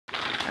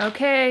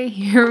Okay,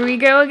 here we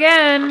go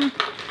again.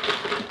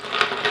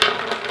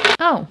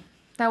 Oh,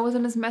 that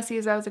wasn't as messy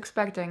as I was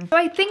expecting. So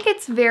I think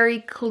it's very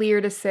clear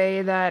to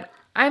say that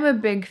I'm a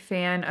big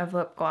fan of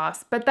lip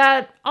gloss, but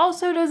that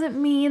also doesn't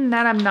mean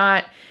that I'm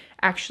not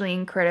actually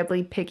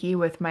incredibly picky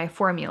with my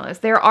formulas.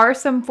 There are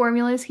some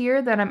formulas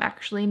here that I'm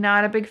actually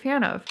not a big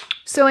fan of.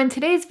 So in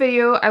today's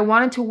video, I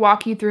wanted to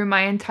walk you through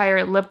my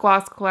entire lip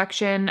gloss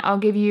collection. I'll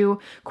give you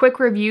quick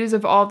reviews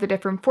of all the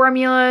different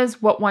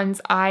formulas, what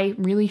ones I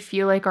really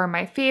feel like are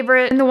my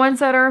favorite, and the ones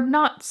that are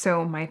not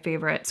so my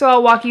favorite. So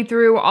I'll walk you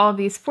through all of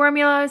these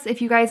formulas.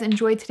 If you guys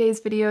enjoyed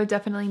today's video,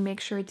 definitely make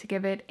sure to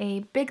give it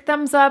a big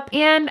thumbs up,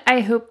 and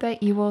I hope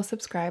that you will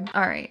subscribe.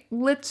 All right,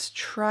 let's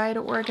try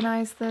to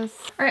organize this.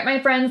 All right, my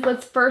friends,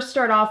 let's first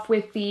start off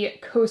with the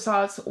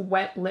Kosas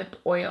Wet Lip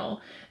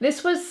Oil.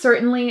 This was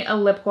certainly a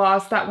lip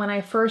gloss that when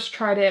I first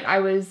tried it, I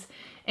was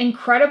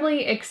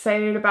incredibly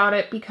excited about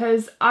it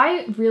because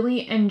I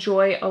really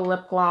enjoy a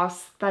lip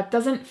gloss that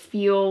doesn't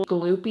feel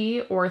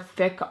gloopy or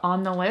thick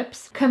on the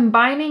lips.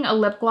 Combining a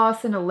lip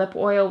gloss and a lip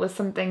oil was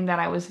something that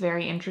I was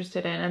very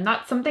interested in, and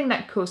that's something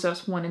that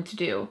Kosas wanted to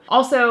do.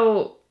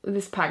 Also,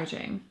 this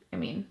packaging, I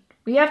mean,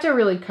 we have to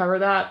really cover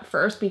that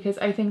first because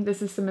I think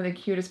this is some of the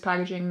cutest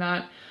packaging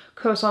that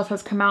Kosas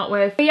has come out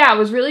with. But yeah, I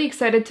was really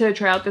excited to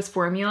try out this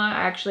formula.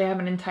 I actually have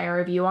an entire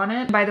review on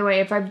it. By the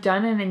way, if I've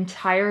done an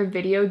entire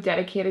video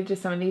dedicated to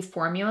some of these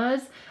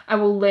formulas, I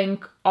will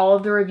link all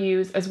of the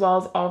reviews as well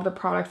as all of the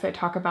products I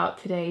talk about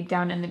today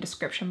down in the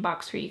description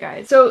box for you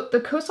guys. So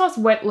the Kosas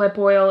Wet Lip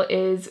Oil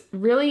is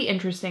really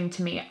interesting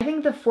to me. I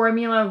think the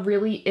formula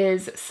really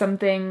is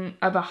something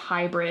of a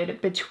hybrid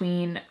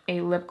between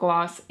a lip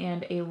gloss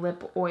and a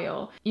lip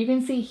oil. You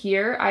can see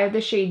here, I have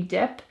the shade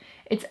Dip.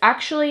 It's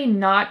actually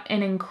not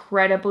an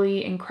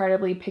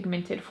incredibly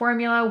pigmented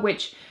formula,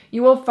 which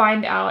you will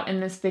find out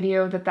in this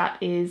video that that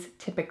is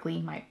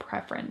typically my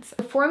preference.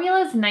 The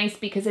formula is nice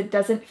because it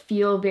doesn't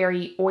feel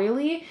very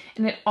oily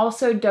and it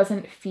also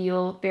doesn't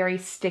feel very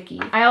sticky.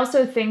 I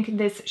also think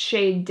this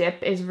shade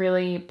Dip is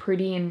really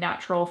pretty and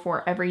natural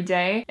for every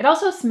day. It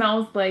also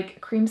smells like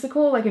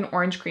creamsicle, like an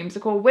orange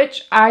creamsicle,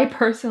 which I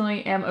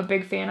personally am a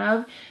big fan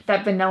of,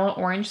 that vanilla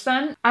orange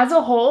scent. As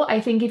a whole, I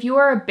think if you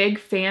are a big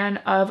fan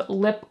of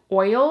lip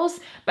oils,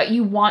 but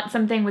you want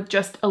something with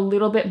just a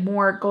little bit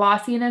more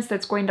glossiness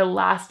that's going to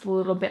last a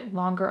little bit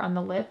longer on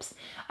the lips,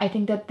 I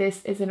think that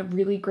this is a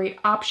really great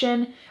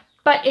option.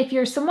 But if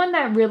you're someone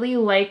that really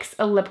likes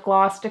a lip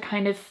gloss to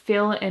kind of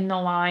fill in the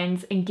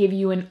lines and give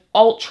you an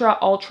ultra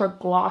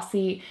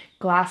glossy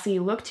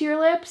look to your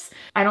lips,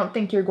 I don't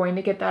think you're going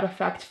to get that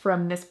effect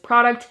from this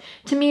product.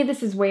 To me,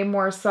 this is way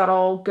more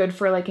subtle, good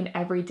for like an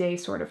everyday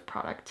sort of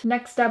product.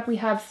 Next up, we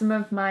have some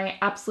of my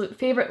absolute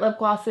favorite lip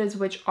glosses,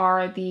 which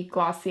are the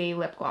Glossier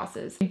lip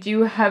glosses. I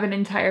do have an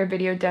entire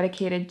video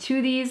dedicated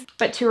to these,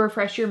 but to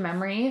refresh your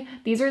memory,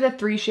 these are the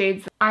three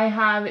shades. I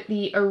have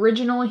the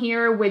original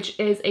here, which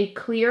is a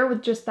clear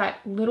with just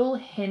that little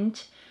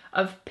hint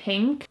of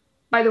pink.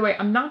 By the way,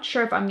 I'm not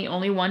sure if I'm the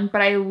only one,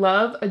 but I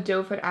love a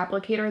doe foot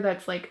applicator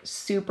that's like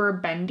super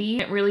bendy.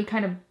 It really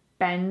kind of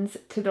bends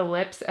to the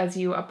lips as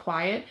you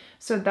apply it.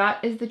 So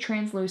that is the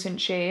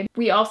translucent shade.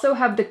 We also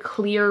have the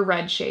clear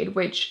red shade,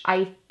 which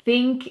I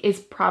think is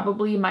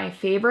probably my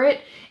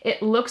favorite.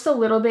 It looks a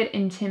little bit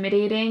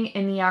intimidating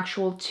in the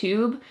actual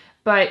tube,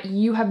 but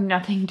you have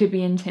nothing to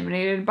be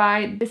intimidated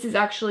by. This is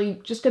actually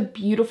just a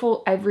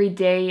beautiful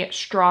everyday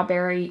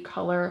strawberry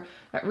color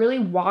that really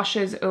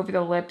washes over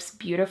the lips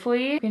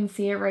beautifully. You can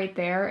see it right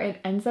there.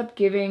 It ends up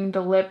giving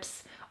the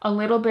lips a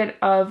little bit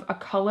of a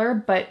color,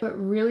 but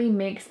really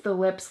makes the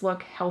lips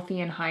look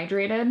healthy and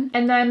hydrated.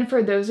 And then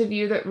for those of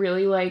you that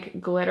really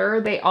like glitter,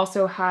 they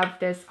also have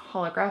this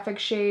holographic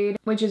shade,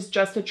 which is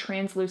just a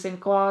translucent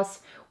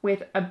gloss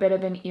with a bit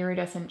of an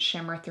iridescent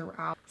shimmer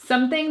throughout.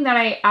 Something that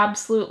I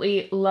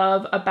absolutely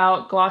love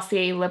about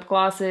Glossier lip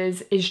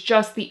glosses is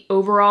just the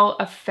overall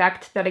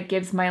effect that it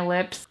gives my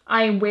lips.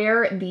 I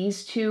wear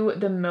these two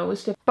the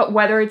most, but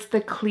whether it's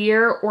the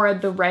clear or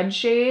the red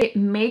shade, it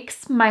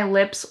makes my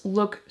lips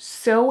look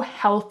so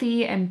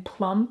healthy and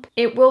plump.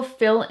 It will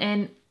fill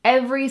in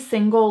every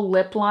single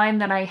lip line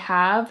that I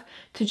have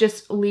to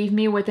just leave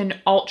me with an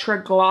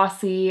ultra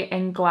glossy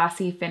and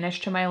glassy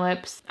finish to my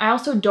lips. I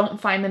also don't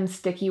find them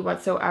sticky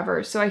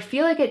whatsoever. So I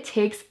feel like it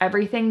takes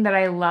everything that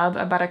I love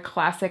about a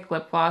classic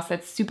lip gloss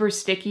that's super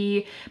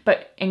sticky,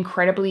 but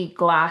incredibly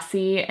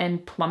glassy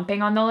and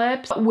plumping on the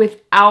lips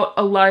without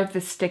a lot of the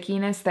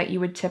stickiness that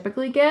you would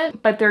typically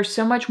get. But they're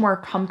so much more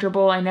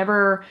comfortable. I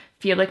never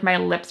feel like my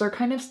lips are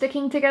kind of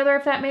sticking together,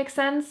 if that makes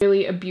sense.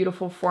 Really a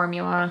beautiful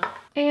formula.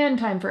 And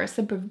time for a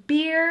sip of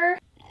beer.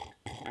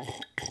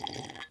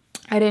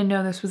 I didn't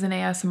know this was an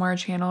ASMR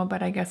channel,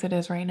 but I guess it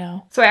is right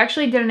now. So I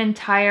actually did an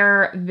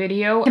entire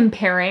video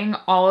comparing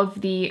all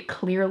of the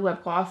clear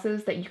lip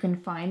glosses that you can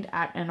find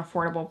at an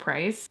affordable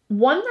price.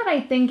 One that I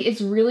think is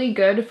really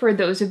good for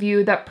those of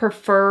you that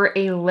prefer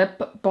a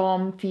lip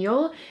balm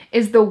feel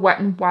is the Wet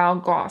n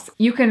Wild gloss.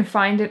 You can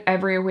find it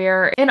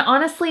everywhere, and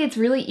honestly, it's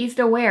really easy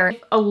to wear.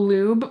 If a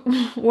lube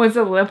was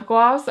a lip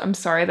gloss, I'm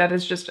sorry, that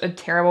is just a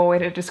terrible way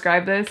to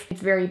describe this.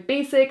 It's very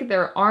basic.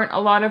 There aren't a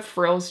lot of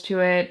frills to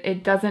it.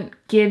 It doesn't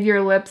give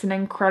your lips an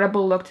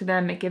incredible look to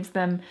them. It gives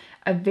them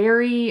a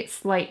very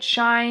slight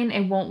shine.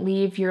 It won't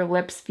leave your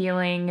lips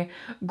feeling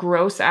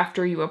gross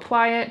after you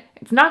apply it.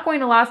 It's not going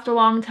to last a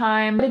long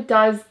time, but it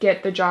does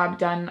get the job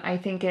done. I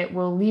think it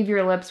will leave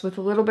your lips with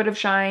a little bit of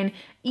shine,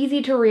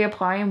 easy to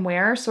reapply and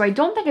wear. So I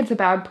don't think it's a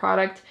bad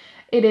product.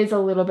 It is a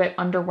little bit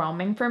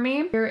underwhelming for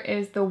me. Here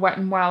is the Wet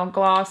n Wild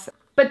gloss.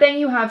 But then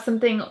you have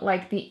something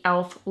like the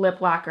e.l.f. Lip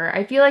Lacquer.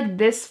 I feel like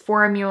this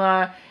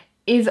formula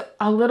is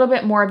a little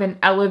bit more of an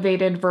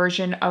elevated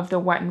version of the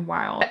Wet n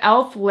Wild. The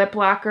e.l.f. Lip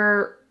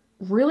Lacquer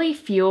really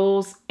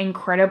feels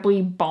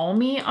incredibly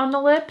balmy on the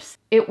lips.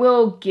 It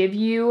will give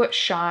you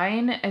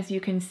shine, as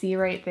you can see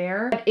right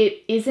there, but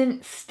it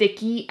isn't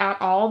sticky at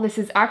all. This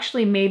is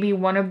actually maybe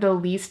one of the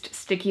least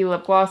sticky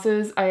lip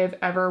glosses I have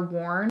ever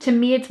worn. To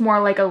me, it's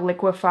more like a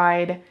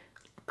liquefied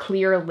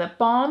clear lip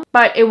balm,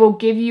 but it will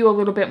give you a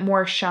little bit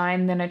more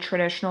shine than a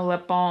traditional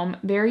lip balm.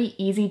 Very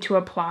easy to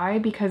apply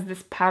because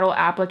this paddle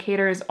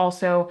applicator is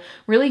also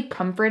really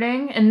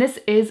comforting, and this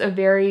is a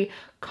very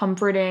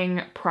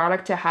comforting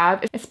product to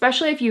have,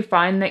 especially if you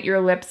find that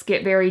your lips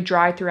get very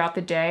dry throughout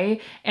the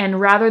day,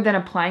 and rather than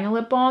applying a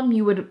lip balm,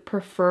 you would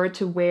prefer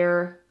to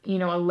wear, you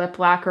know, a lip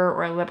lacquer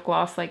or a lip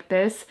gloss like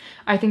this.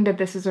 I think that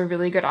this is a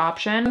really good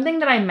option. Something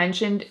that I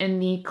mentioned in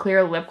the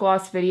clear lip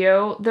gloss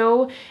video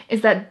though is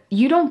that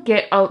you don't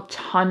get a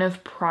ton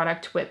of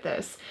product with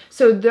this.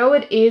 So though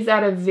it is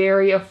at a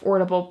very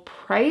affordable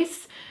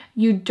price,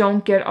 you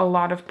don't get a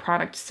lot of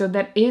product. So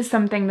that is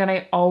something that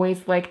I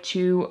always like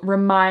to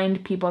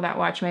remind people that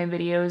watch my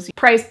videos.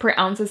 Price per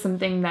ounce is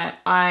something that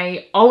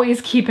I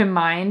always keep in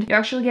mind. You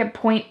actually get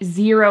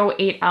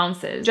 0.08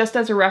 ounces. Just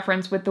as a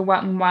reference, with the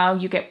Wet n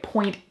Wild, you get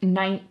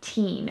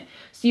 0.19.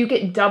 So you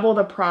get double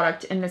the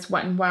product in this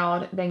Wet n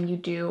Wild than you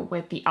do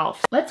with the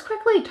e.l.f. Let's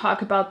quickly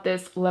talk about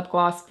this lip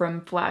gloss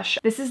from Flesh.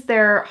 This is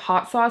their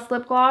Hot Sauce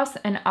lip gloss,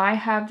 and I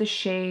have the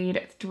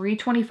shade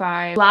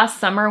 325. Last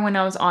summer when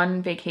I was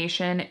on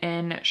vacation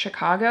in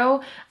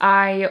Chicago,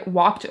 I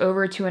walked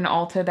over to an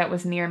Ulta that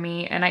was near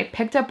me and I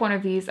picked up one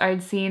of these.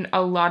 I'd seen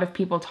a lot of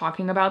people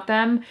talking about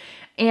them,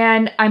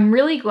 and I'm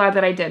really glad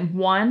that I did.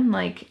 One,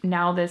 like,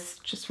 now this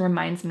just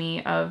reminds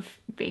me of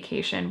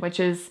vacation, which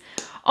is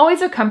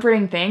always a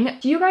comforting thing.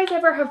 Do you guys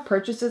ever have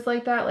purchases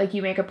like that? Like,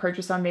 you make a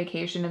purchase on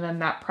vacation and then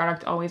that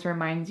product always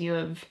reminds you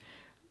of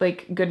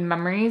like good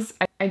memories?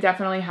 I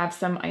definitely have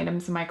some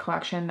items in my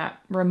collection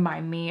that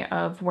remind me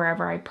of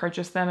wherever I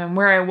purchased them and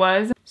where I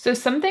was. So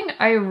something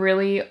I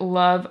really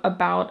love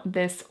about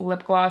this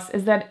lip gloss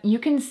is that you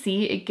can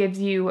see it gives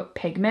you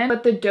pigment,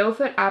 but the doe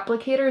foot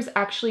applicator is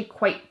actually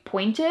quite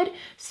pointed,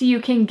 so you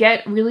can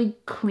get really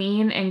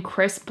clean and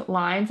crisp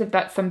lines if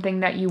that's something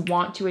that you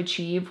want to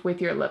achieve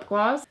with your lip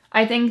gloss.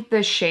 I think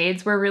the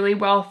shades were really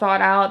well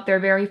thought out. They're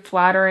very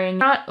flattering,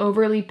 not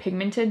overly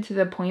pigmented to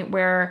the point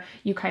where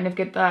you kind of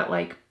get that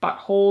like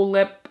butthole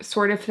lip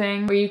sort of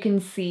thing, where you can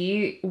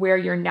see where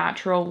your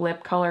natural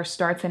lip color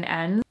starts and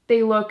ends.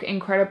 They look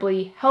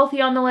incredibly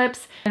healthy on the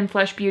lips, and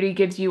Flesh Beauty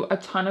gives you a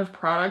ton of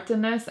product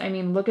in this. I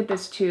mean, look at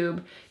this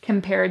tube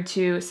compared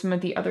to some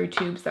of the other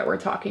tubes that we're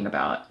talking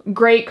about.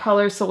 Great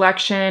color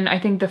selection. I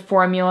think the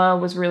formula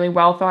was really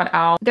well thought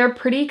out. They're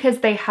pretty because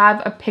they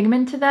have a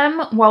pigment to them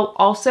while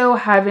also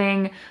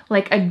having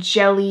like a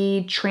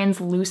jelly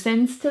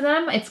translucence to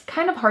them. It's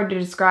kind of hard to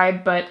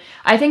describe, but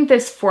I think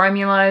this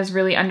formula is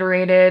really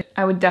underrated.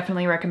 I would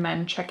definitely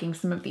recommend checking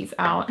some of these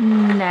out.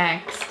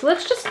 Next,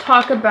 let's just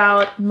talk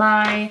about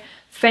my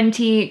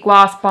Fenty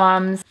gloss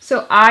bombs.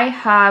 So I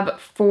have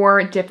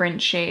 4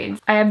 different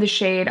shades. I have the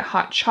shade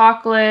Hot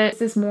Chocolate.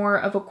 This is more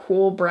of a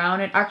cool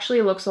brown. It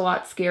actually looks a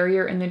lot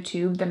scarier in the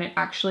tube than it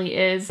actually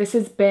is. This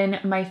has been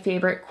my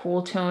favorite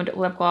cool toned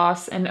lip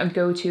gloss and a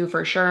go-to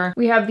for sure.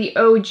 We have the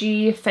OG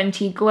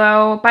Fenty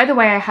Glow. By the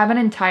way, I have an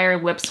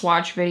entire lip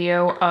swatch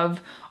video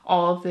of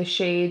all of the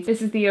shades.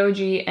 This is the OG,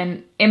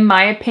 and in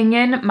my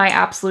opinion, my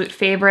absolute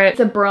favorite. It's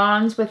a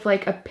bronze with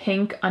like a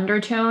pink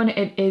undertone.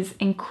 It is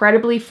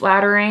incredibly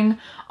flattering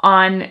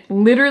on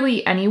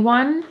literally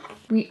anyone.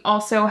 We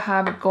also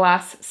have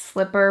Glass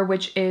Slipper,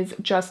 which is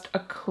just a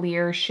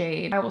clear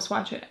shade. I will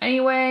swatch it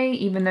anyway,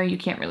 even though you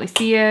can't really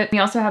see it. We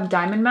also have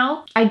Diamond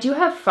Melt. I do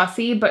have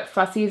Fussy, but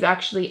Fussy is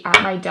actually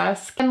at my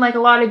desk. And like a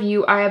lot of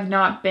you, I have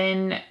not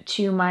been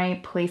to my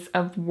place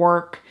of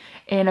work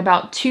in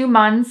about 2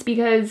 months,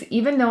 because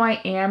even though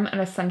I am an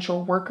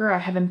essential worker, I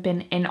haven't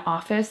been in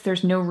office.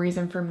 There's no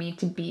reason for me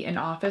to be in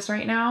office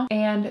right now.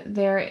 And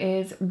there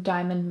is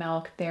Diamond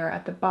Milk there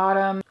at the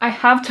bottom. I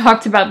have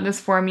talked about this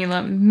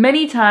formula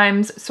many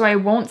times, so I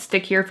won't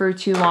stick here for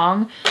too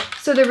long.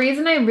 So the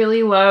reason I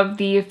really love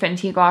the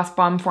Fenty Gloss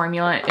Bomb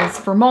formula is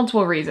for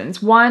multiple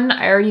reasons. One,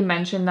 I already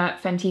mentioned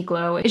that Fenty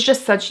Glow is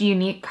just such a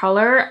unique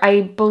color. I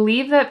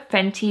believe that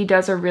Fenty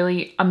does a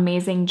really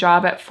amazing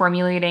job at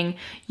formulating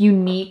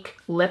unique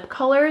lip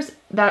colors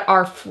that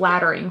are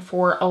flattering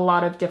for a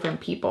lot of different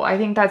people. I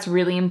think that's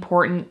really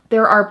important.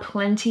 There are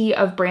plenty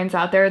of brands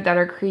out there that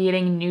are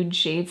creating nude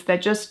shades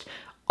that just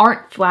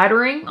aren't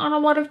flattering on a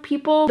lot of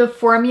people. The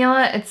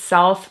formula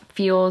itself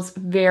feels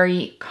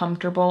very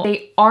comfortable.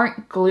 They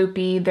aren't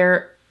gloopy.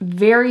 They're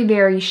very,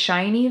 very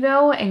shiny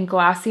though and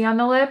glossy on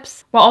the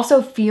lips while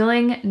also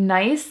feeling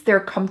nice. They're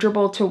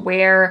comfortable to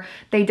wear.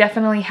 They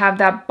definitely have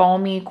that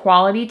balmy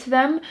quality to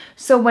them.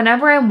 So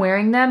whenever I'm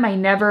wearing them, I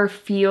never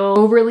feel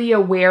overly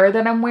aware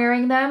that I'm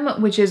wearing them,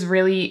 which is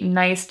really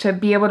nice to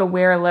be able to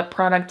wear a lip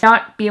product,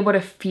 not be able to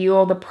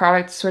feel the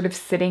product sort of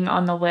sitting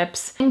on the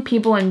lips. I think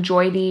people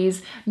enjoy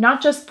these,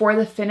 not just for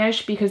the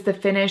finish, because the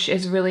finish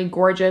is really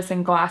gorgeous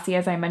and glossy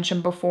as I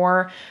mentioned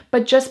before,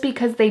 but just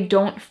because they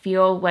don't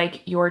feel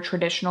like your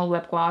traditional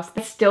lip gloss.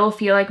 I still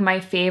feel like my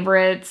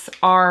favorites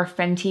are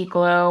Fenty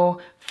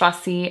Glow,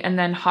 Fussy, and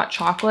then Hot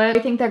Chocolate.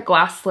 I think that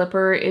Glass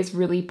Slipper is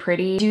really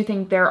pretty. I do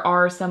think there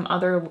are some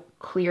other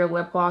clear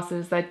lip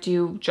glosses that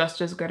do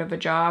just as good of a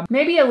job.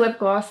 Maybe a lip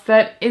gloss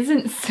that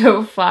isn't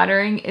so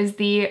flattering is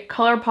the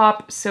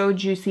Colourpop So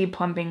Juicy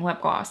Plumping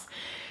Lip Gloss.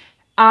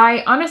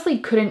 I honestly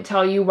couldn't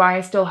tell you why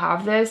I still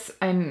have this,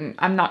 and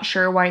I'm not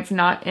sure why it's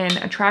not in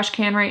a trash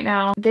can right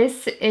now.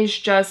 This is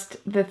just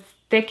the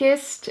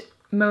thickest,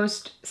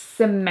 most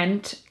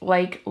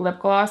cement-like lip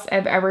gloss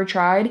I've ever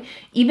tried.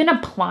 Even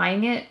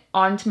applying it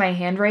onto my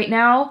hand right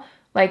now,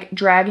 like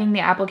dragging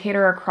the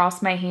applicator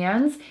across my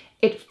hands,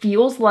 it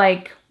feels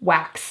like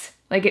wax.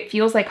 Like it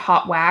feels like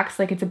hot wax,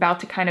 like it's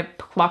about to kind of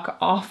pluck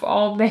off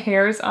all of the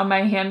hairs on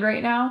my hand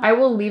right now. I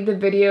will leave the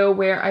video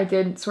where I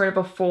did sort of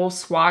a full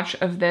swatch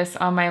of this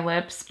on my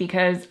lips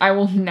because I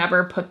will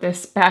never put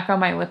this back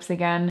on my lips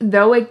again.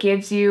 Though it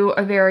gives you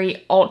a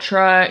very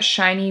ultra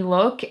shiny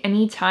look,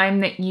 anytime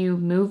that you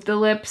move the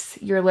lips,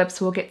 your lips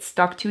will get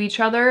stuck to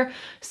each other.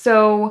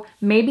 So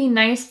maybe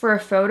nice for a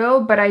photo,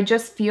 but I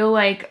just feel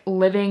like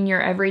living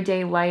your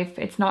everyday life,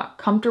 it's not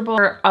comfortable.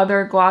 There are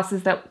other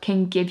glosses that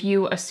can give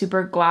you a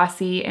super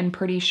glossy and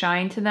pretty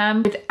shine to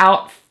them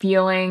without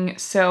feeling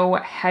so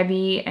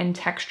heavy and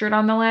textured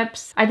on the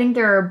lips. I think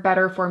there are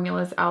better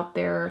formulas out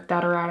there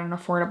that are at an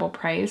affordable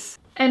price.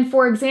 And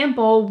for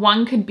example,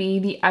 one could be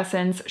the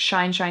Essence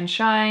Shine Shine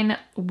Shine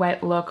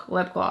Wet Look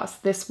Lip Gloss.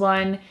 This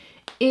one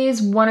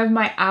is one of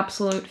my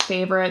absolute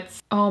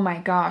favorites. Oh my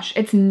gosh,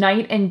 it's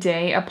night and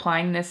day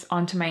applying this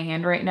onto my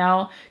hand right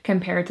now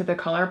compared to the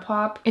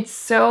Colourpop. It's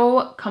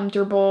so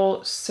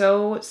comfortable,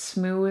 so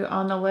smooth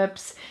on the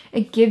lips.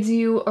 It gives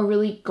you a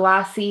really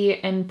glossy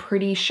and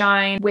pretty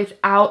shine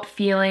without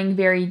feeling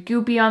very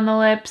goopy on the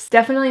lips.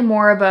 Definitely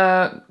more of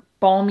a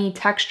balmy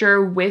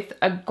texture with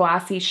a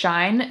glossy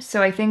shine.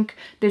 So I think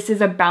this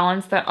is a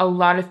balance that a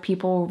lot of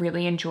people will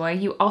really enjoy.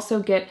 You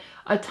also get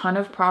a ton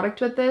of product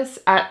with this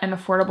at an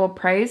affordable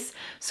price.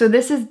 So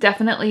this is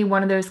definitely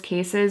one of those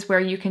cases where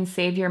you can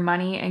save your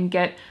money and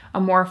get a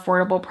more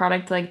affordable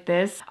product like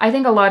this. I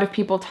think a lot of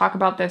people talk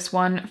about this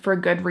one for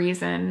good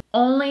reason.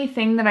 Only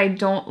thing that I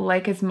don't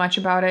like as much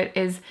about it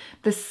is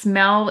the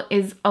smell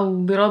is a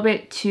little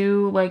bit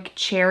too like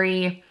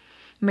cherry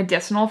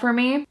medicinal for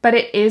me, but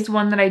it is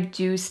one that I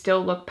do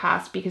still look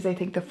past because I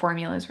think the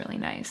formula is really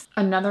nice.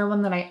 Another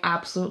one that I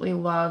absolutely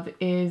love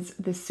is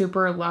the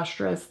Super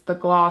Lustrous, the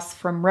gloss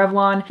from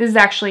Revlon. This is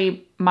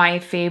actually my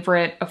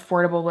favorite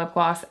affordable lip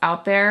gloss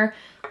out there.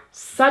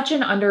 Such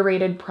an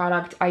underrated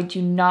product. I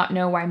do not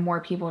know why more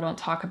people don't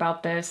talk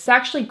about this. It's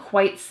actually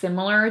quite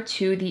similar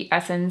to the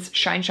Essence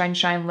Shine Shine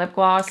Shine lip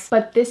gloss,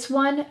 but this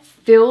one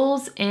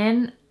fills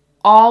in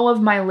all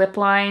of my lip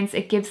lines.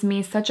 It gives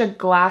me such a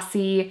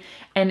glossy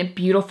and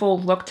beautiful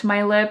look to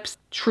my lips.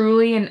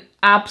 Truly an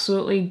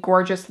absolutely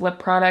gorgeous lip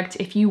product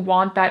if you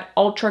want that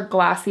ultra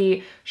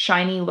glossy,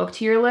 shiny look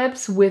to your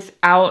lips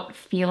without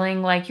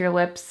feeling like your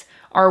lips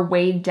are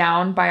weighed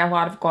down by a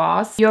lot of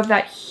gloss. You have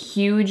that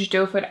huge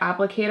doe foot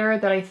applicator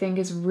that I think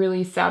is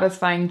really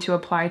satisfying to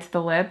apply to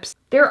the lips.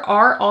 There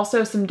are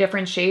also some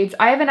different shades.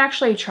 I haven't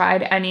actually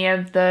tried any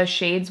of the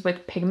shades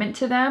with pigment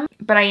to them,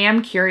 but I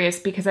am curious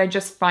because I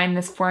just find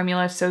this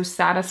formula so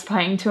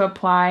satisfying to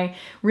apply,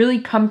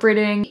 really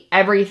comforting,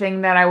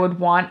 everything that I would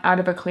want out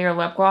of a clear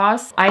lip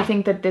gloss. I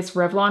think that this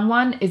Revlon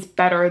one is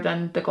better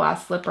than the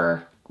Glass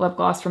Slipper lip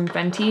gloss from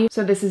Fenty,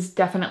 so this is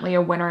definitely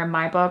a winner in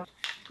my book.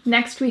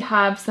 Next, we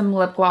have some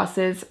lip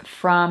glosses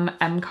from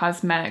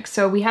Cosmetics.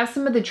 So we have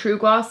some of the True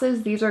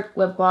Glosses. These are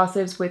lip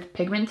glosses with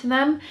pigment to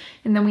them.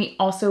 And then we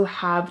also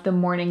have the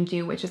Morning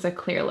Dew, which is a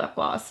clear lip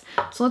gloss.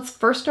 So let's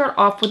first start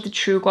off with the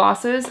True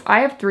Glosses. I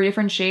have 3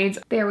 different shades.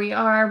 There we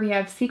are. We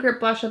have Secret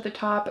Blush at the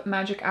top,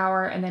 Magic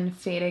Hour, and then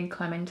Faded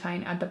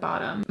Clementine at the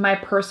bottom. My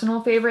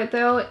personal favorite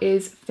though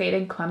is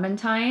Faded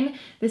Clementine.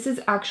 This is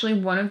actually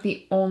one of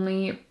the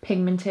only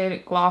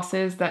pigmented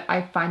glosses that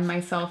I find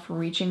myself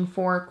reaching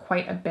for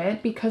quite a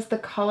bit because because the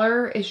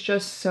color is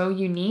just so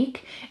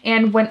unique.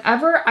 And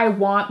whenever I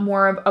want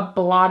more of a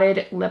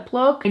blotted lip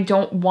look, I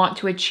don't want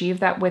to achieve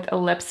that with a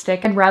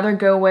lipstick. I'd rather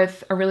go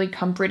with a really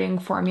comforting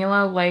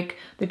formula like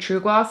the True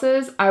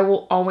Glosses. I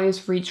will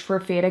always reach for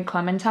Faded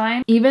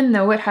Clementine. Even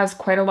though it has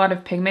quite a lot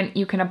of pigment,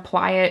 you can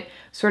apply it,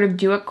 sort of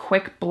do a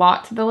quick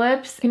blot to the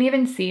lips. You can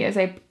even see as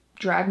I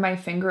drag my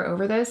finger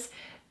over this,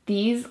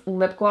 these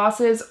lip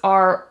glosses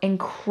are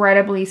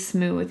incredibly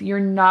smooth. You're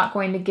not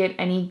going to get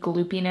any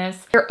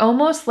gloopiness. They're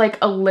almost like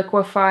a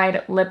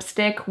liquefied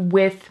lipstick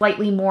with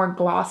slightly more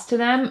gloss to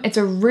them. It's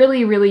a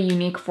really, really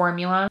unique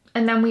formula.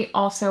 And then we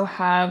also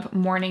have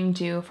Morning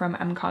Dew from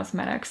M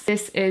Cosmetics.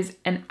 This is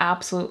an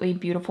absolutely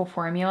beautiful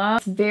formula.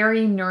 It's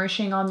very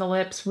nourishing on the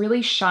lips,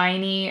 really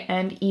shiny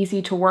and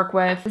easy to work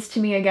with. This to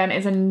me, again,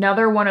 is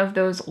another one of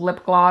those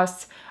lip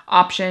gloss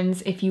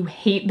options if you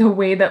hate the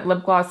way that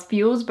lip gloss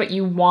feels, but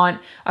you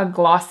want a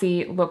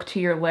glossy look to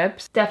your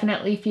lips.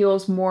 Definitely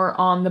feels more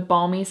on the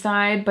balmy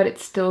side, but it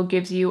still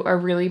gives you a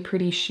really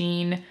pretty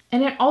sheen.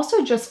 And it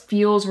also just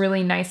feels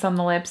really nice on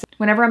the lips.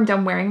 Whenever I'm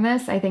done wearing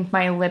this, I think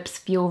my lips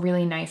feel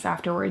really nice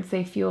afterwards.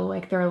 They feel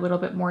like they're a little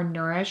bit more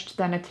nourished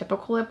than a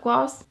typical lip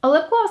gloss. A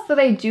lip gloss that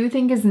I do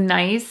think is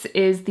nice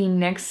is the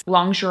NYX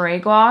Lingerie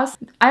gloss.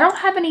 I don't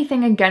have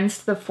anything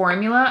against the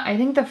formula. I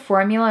think the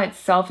formula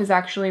itself is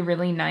actually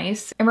really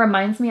nice. It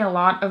reminds me a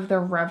lot of the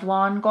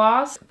Revlon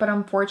gloss, but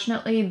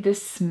unfortunately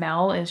this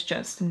smell is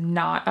just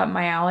not up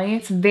my alley.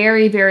 It's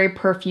very, very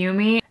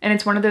perfumey, and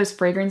it's one of those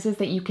fragrances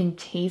that you can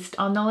taste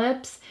on the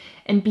lips.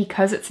 And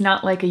because it's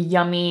not like a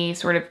yummy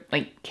sort of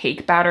like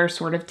cake batter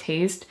sort of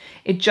taste,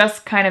 it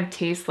just kind of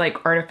tastes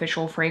like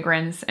artificial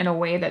fragrance in a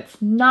way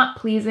that's not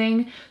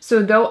pleasing.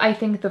 So though I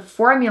think the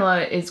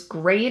formula is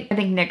great, I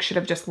think NYX should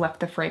have just left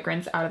the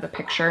fragrance out of the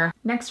picture.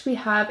 Next, we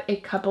have a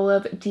couple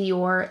of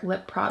Dior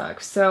lip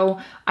products.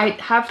 So I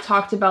have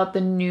talked about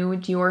the new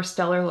Dior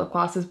Stellar lip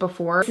glosses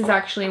before. This is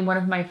actually one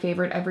of my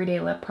favorite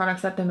everyday lip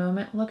products at the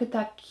moment. Look at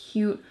that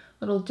cute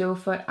little doe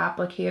foot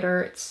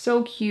applicator. It's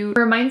so cute. It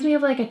reminds me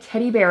of like a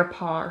teddy bear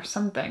paw or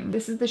something.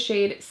 This is the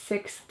shade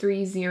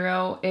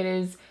 630. It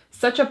is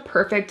such a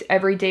perfect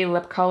everyday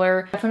lip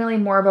color. Definitely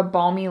more of a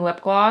balmy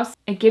lip gloss.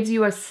 It gives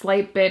you a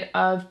slight bit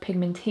of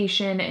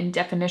pigmentation and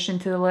definition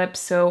to the lips,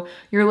 so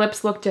your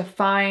lips look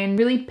defined,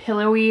 really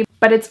pillowy,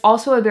 but it's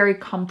also a very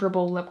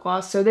comfortable lip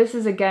gloss. So this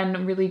is,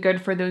 again, really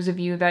good for those of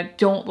you that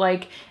don't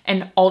like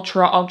an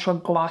ultra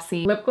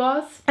glossy lip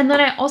gloss. And then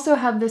I also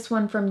have this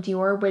one from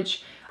Dior,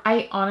 which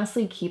I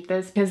honestly keep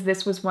this because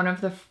this was one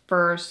of the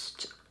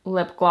first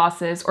lip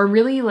glosses, or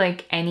really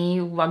like any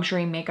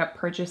luxury makeup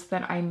purchase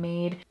that I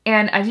made.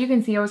 And as you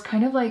can see, I was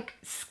kind of like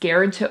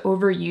scared to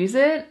overuse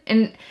it.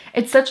 And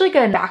it's such like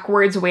a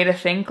backwards way to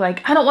think,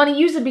 like, I don't want to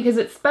use it because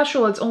it's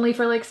special. It's only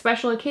for like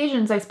special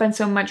occasions. I spend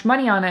so much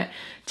money on it.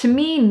 To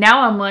me,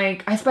 now I'm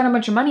like, I spent a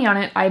bunch of money on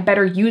it. I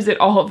better use it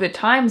all of the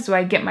time so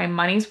I get my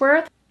money's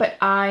worth. But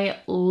I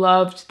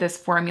loved this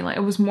formula. It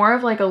was more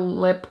of like a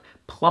lip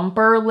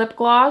plumper lip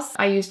gloss.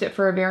 I used it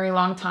for a very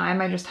long time.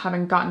 I just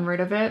haven't gotten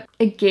rid of it.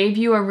 It gave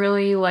you a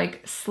really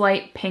like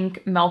slight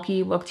pink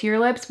milky look to your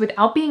lips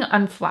without being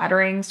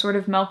unflattering sort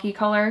of milky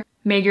color.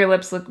 Made your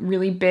lips look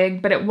really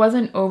big, but it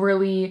wasn't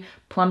overly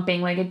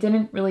plumping. Like, it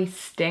didn't really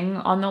sting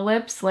on the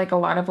lips like a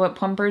lot of lip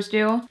plumpers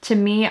do. To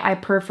me, I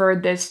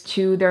preferred this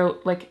to their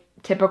like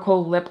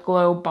typical lip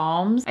glow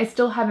balms. I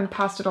still haven't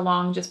passed it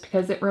along just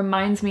because it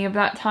reminds me of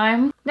that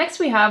time. Next,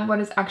 we have what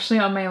is actually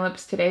on my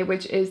lips today,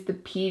 which is the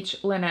Peach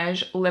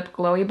Laneige Lip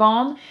Glowy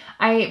Balm.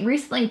 I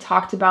recently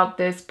talked about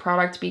this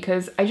product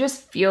because I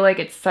just feel like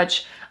it's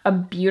such a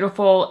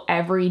beautiful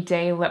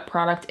everyday lip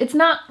product. It's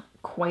not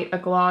quite a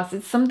gloss.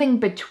 It's something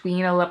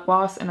between a lip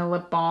gloss and a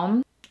lip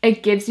balm.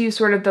 It gives you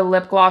sort of the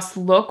lip gloss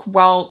look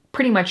while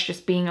pretty much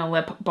just being a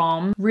lip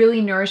balm.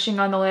 Really nourishing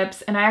on the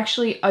lips, and I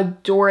actually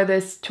adore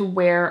this to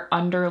wear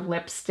under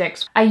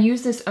lipsticks. I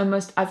use this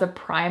almost as a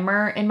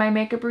primer in my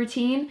makeup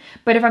routine,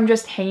 but if I'm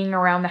just hanging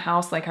around the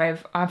house like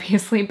I've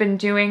obviously been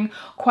doing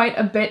quite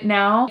a bit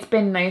now, it's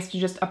been nice to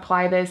just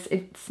apply this.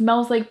 It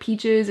smells like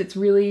peaches, it's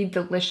really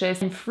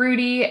delicious and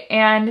fruity,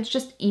 and it's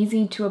just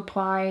easy to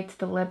apply to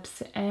the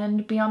lips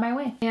and be on my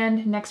way.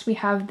 And next we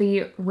have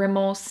the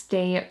Rimmel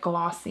Stay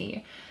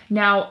Glossy.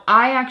 Now,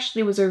 I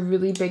actually was a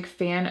really big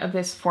fan of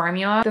this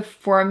formula. The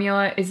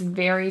formula is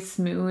very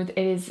smooth. It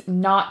is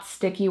not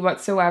sticky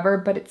whatsoever,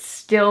 but it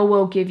still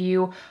will give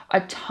you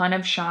a ton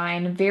of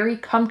shine. Very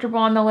comfortable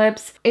on the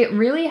lips. It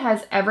really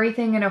has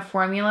everything in a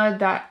formula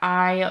that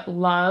I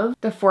love.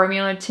 The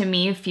formula to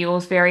me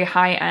feels very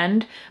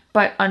high-end,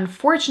 but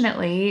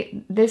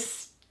unfortunately,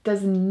 this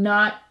does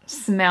not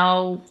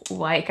smell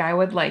like I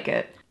would like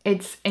it.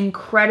 It's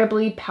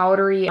incredibly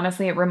powdery.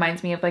 Honestly, it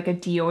reminds me of like a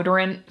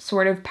deodorant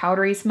sort of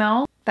powdery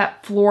smell.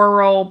 That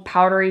floral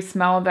powdery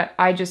smell that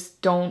I just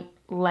don't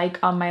like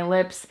on my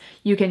lips.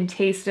 You can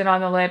taste it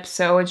on the lips,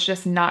 so it's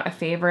just not a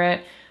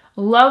favorite.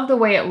 Love the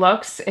way it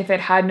looks. If it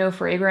had no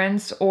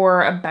fragrance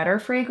or a better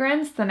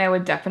fragrance, then I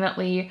would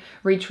definitely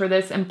reach for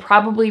this and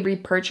probably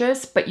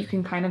repurchase, but you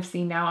can kind of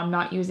see now I'm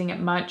not using it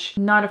much.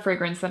 Not a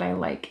fragrance that I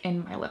like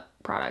in my lip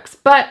products,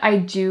 but I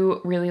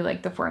do really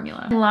like the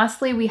formula. And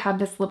lastly, we have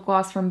this lip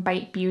gloss from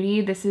Bite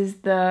Beauty. This is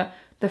the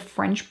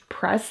French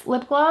press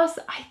lip gloss.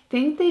 I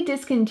think they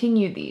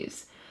discontinued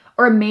these,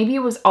 or maybe it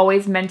was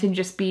always meant to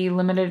just be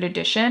limited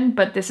edition,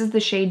 but this is the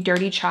shade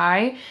Dirty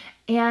Chai.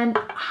 And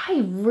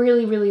I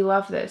really, really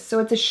love this. So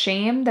it's a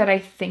shame that I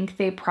think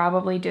they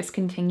probably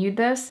discontinued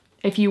this.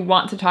 If you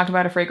want to talk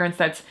about a fragrance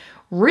that's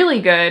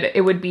really good, it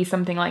would be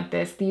something like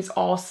this. These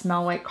all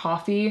smell like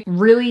coffee.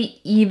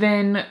 Really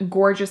even,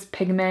 gorgeous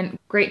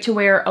pigment. Great to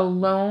wear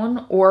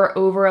alone or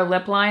over a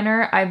lip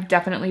liner. I've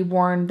definitely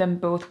worn them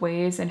both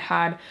ways and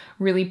had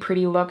really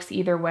pretty looks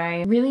either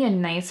way. Really a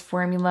nice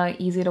formula,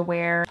 easy to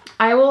wear.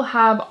 I will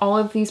have all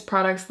of these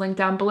products linked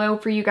down below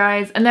for you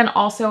guys, and then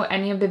also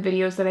any of the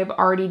videos that I've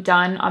already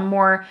done on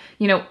more,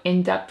 you know,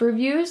 in-depth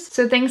reviews.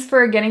 So thanks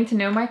for getting to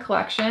know my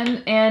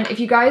collection, and if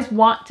you guys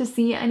want to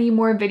see any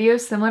more videos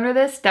similar to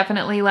this,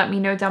 definitely let me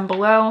know down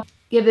below.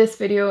 Give this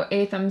video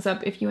a thumbs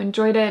up if you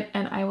enjoyed it,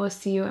 and I will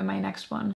see you in my next one.